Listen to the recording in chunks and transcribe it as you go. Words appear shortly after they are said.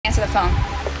answer the phone.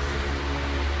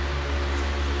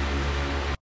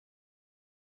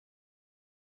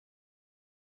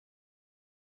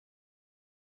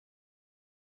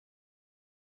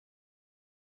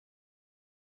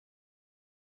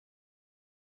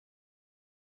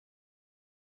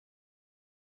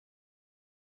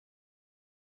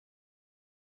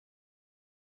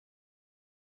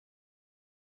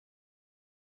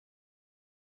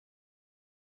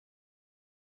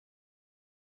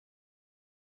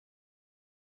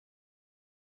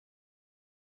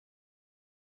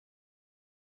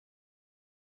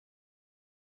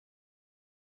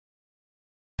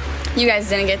 You guys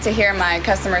didn't get to hear my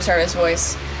customer service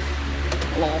voice.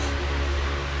 Lol.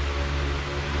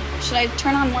 Should I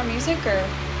turn on more music, or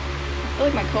I feel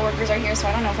like my coworkers are here, so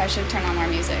I don't know if I should turn on more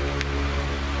music.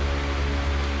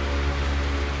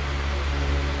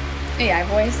 AI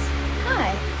voice.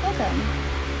 Hi, welcome.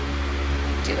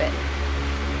 Do it.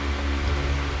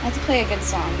 I have to play a good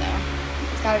song though.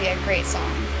 It's gotta be a great song.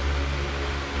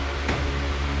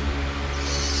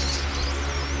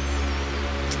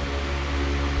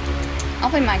 I'll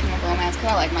play My Chemical Romance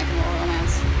because I like My Chemical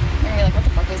Romance. They're gonna be like, what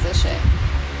the fuck is this shit?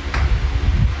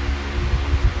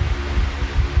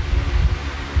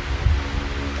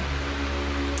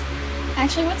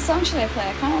 Actually, what song should I play?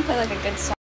 I kinda wanna play like a good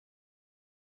song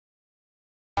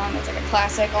that's like a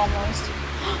classic almost.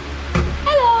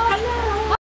 Hello!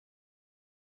 Hello!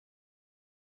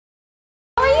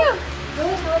 How are you?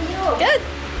 Good, how are you? Good!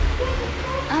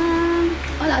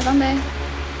 Hola,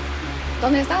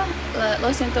 ¿Dónde está?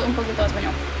 Lo siento un poquito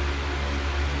español.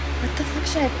 What the fuck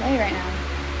should I play right now?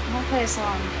 I want to play a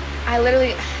song.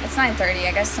 It's 9:30.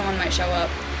 I guess someone might show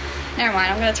up. Never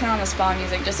mind, I'm gonna turn on the spa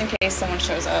music just in case someone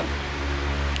shows up.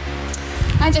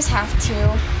 I just have to.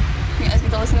 You guys get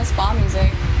to listen to spa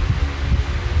music.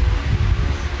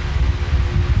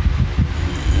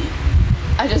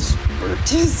 I just burped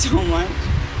so much.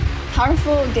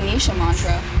 Powerful Ganesha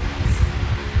mantra.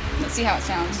 Let's see how it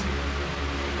sounds.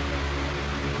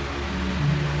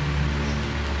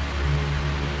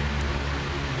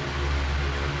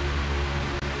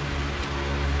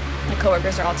 My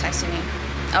coworkers are all texting me.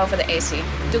 Oh, for the AC.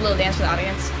 Do a little dance for the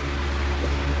audience.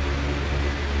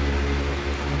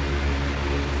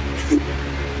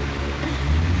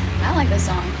 I like this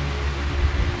song.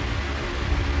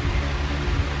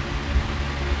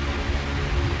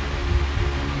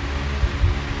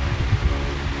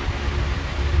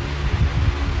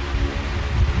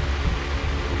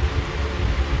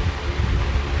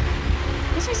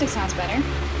 This music sounds better.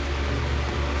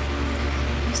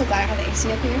 I'm so glad I have the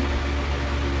AC up here.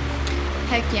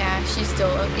 Heck yeah, she's still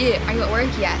up. Yeah, are you at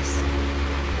work? Yes.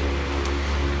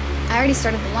 I already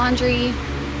started the laundry.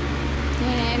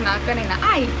 Yeah, I'm not gonna.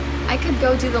 I could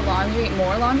go do the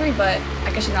more laundry, but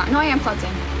I guess she's not. No, I am clocked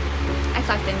in. I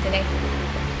clocked in today.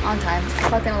 On time. I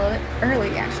clocked in a little bit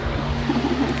early, actually.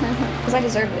 Because I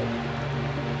deserved it.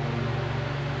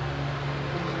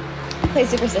 Play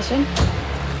Superstition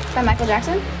by Michael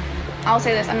Jackson. I'll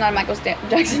say this, I'm not a Michael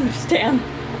Jackson stan.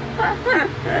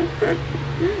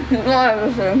 Not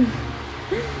of him.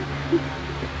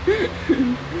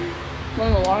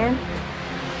 Run the water.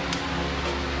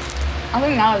 I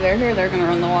think now that they're here, they're gonna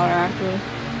run the water actually.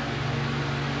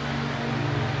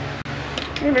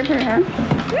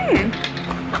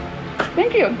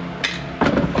 Thank you.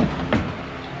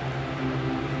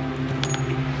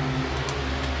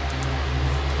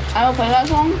 I will play that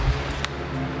song,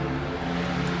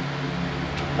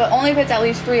 but only if it's at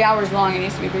least 3 hours long. It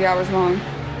needs to be 3 hours long.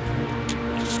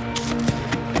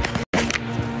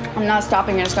 I'm not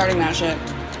stopping and starting that shit.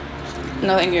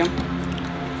 No, thank you.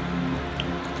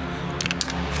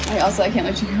 I can't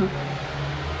let you go.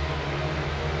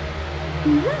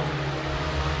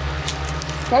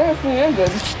 That is pretty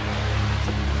good.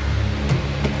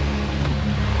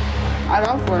 I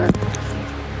love for it.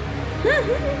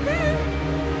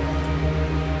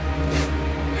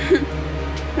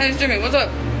 Hey, it's Jimmy. What's up?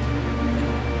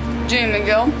 Jimmy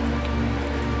McGill.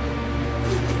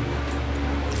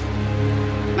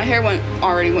 My hair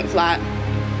already went flat.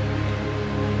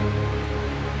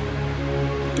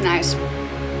 Nice.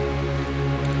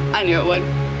 I knew it would.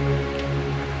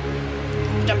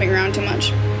 Jumping around too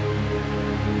much.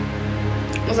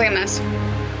 Looks like a mess.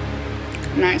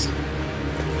 Nice.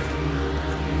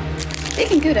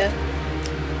 Baking Gouda.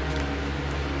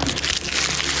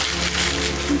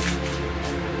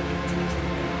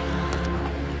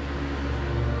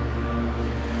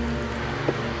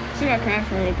 See my can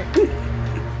for me.